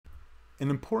An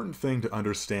important thing to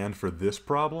understand for this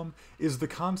problem is the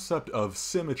concept of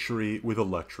symmetry with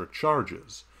electric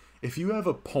charges. If you have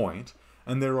a point,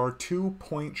 and there are two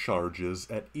point charges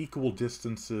at equal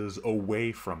distances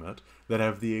away from it that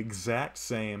have the exact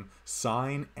same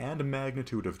sign and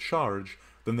magnitude of charge,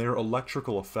 then their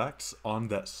electrical effects on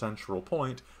that central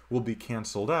point will be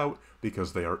cancelled out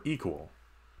because they are equal.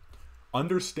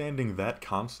 Understanding that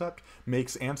concept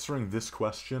makes answering this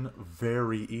question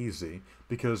very easy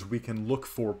because we can look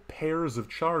for pairs of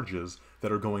charges that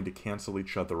are going to cancel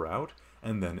each other out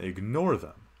and then ignore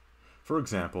them. For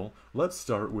example, let's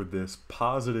start with this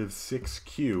positive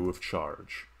 6q of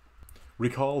charge.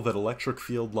 Recall that electric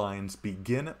field lines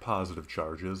begin at positive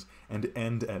charges and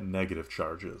end at negative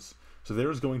charges. So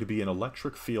there's going to be an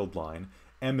electric field line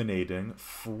emanating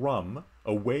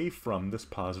away from this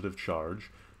positive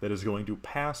charge that is going to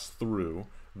pass through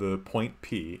the point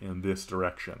P in this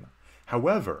direction.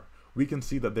 However, we can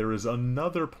see that there is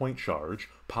another point charge,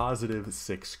 positive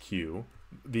 6q,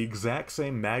 the exact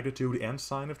same magnitude and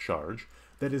sign of charge,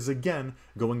 that is again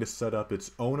going to set up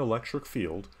its own electric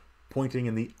field pointing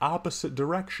in the opposite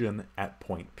direction at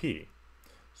point P.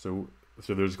 So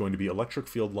there's going to be electric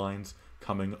field lines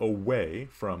coming away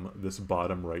from this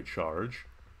bottom right charge,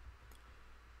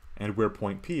 and where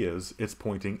point P is, it's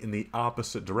pointing in the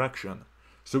opposite direction.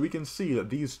 So we can see that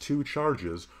these two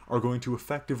charges are going to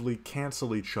effectively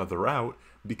cancel each other out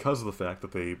because of the fact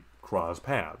that they cross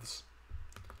paths.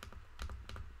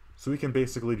 So we can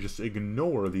basically just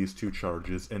ignore these two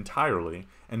charges entirely,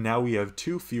 and now we have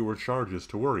two fewer charges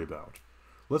to worry about.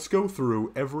 Let's go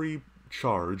through every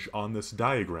charge on this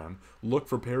diagram, look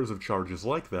for pairs of charges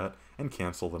like that, and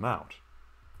cancel them out.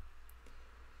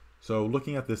 So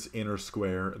looking at this inner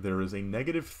square, there is a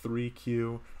negative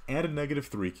 3q and a negative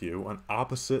 3q on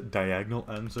opposite diagonal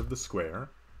ends of the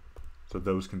square, so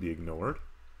those can be ignored.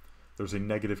 There's a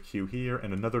negative q here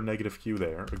and another negative q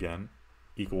there, again,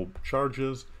 equal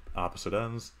charges, opposite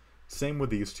ends. Same with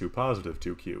these two positive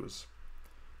 2q's.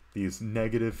 These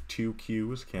negative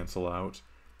 2q's cancel out,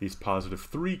 these positive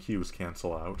 3q's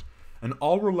cancel out, and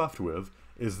all we're left with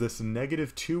is this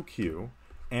negative 2q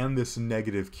and this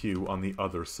negative q on the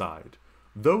other side.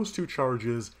 Those two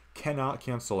charges cannot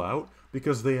cancel out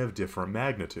because they have different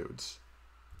magnitudes.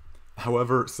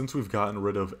 However, since we've gotten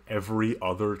rid of every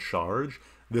other charge,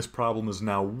 this problem is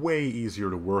now way easier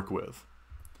to work with.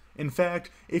 In fact,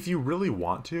 if you really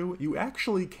want to, you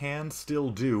actually can still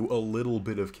do a little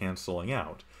bit of canceling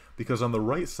out, because on the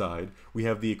right side we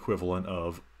have the equivalent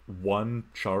of one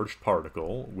charged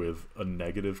particle with a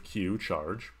negative q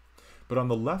charge, but on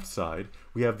the left side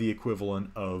we have the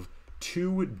equivalent of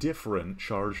two different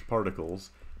charged particles,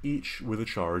 each with a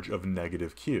charge of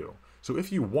negative q. So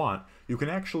if you want, you can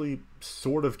actually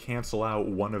sort of cancel out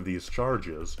one of these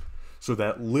charges, so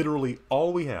that literally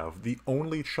all we have, the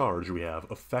only charge we have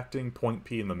affecting point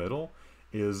P in the middle,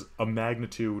 is a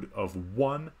magnitude of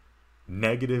one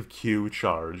negative q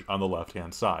charge on the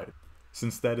left-hand side,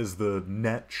 since that is the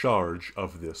net charge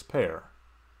of this pair.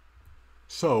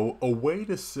 So a way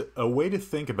to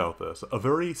think about this, a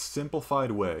very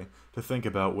simplified way to think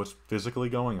about what's physically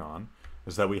going on,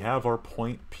 is that we have our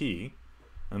point P,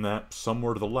 and that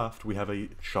somewhere to the left we have a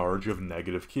charge of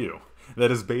negative q.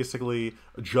 That is basically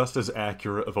just as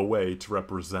accurate of a way to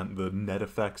represent the net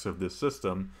effects of this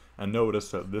system, and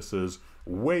notice that this is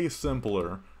way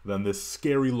simpler than this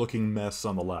scary looking mess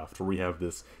on the left, where we have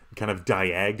this kind of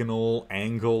diagonal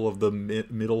angle of the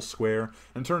middle square,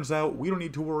 and turns out we don't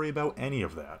need to worry about any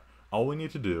of that. All we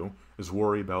need to do is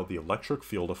worry about the electric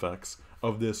field effects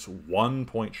of this one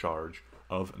point charge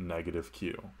of negative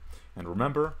q. And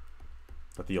remember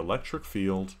that the electric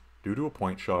field due to a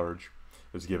point charge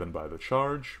is given by the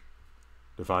charge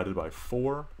divided by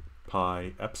 4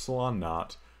 pi epsilon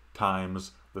naught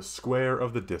times the square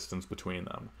of the distance between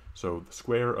them. So the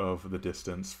square of the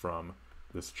distance from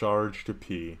this charge to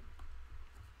P.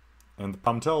 And the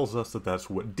problem tells us that that's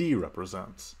what D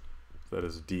represents. That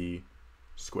is D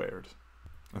squared.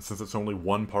 And since it's only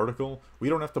one particle, we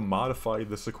don't have to modify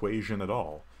this equation at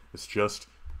all. This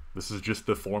is just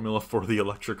the formula for the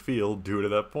electric field due to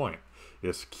that point.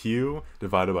 It's Q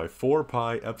divided by 4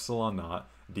 pi epsilon naught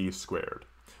D squared.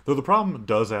 Though the problem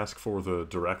does ask for the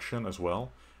direction as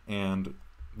well, and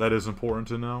that is important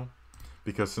to know,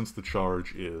 because since the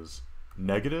charge is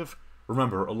negative,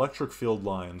 remember, electric field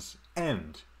lines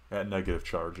end at negative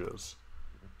charges.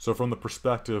 So from the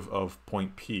perspective of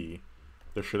point P,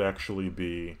 there should actually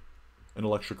be an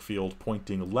electric field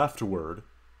pointing leftward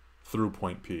through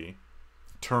point P,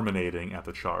 terminating at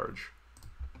the charge.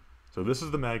 So this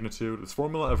is the magnitude. This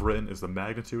formula I've written is the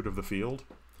magnitude of the field,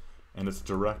 and it's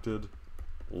directed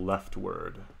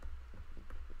leftward.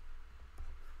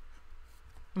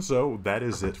 And so that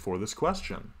is it for this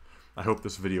question. I hope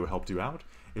this video helped you out.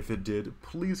 If it did,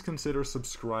 please consider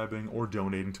subscribing or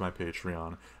donating to my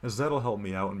Patreon, as that'll help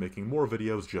me out in making more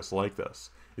videos just like this.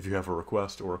 If you have a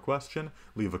request or a question,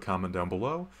 leave a comment down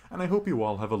below, and I hope you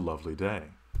all have a lovely day.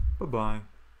 Bye-bye.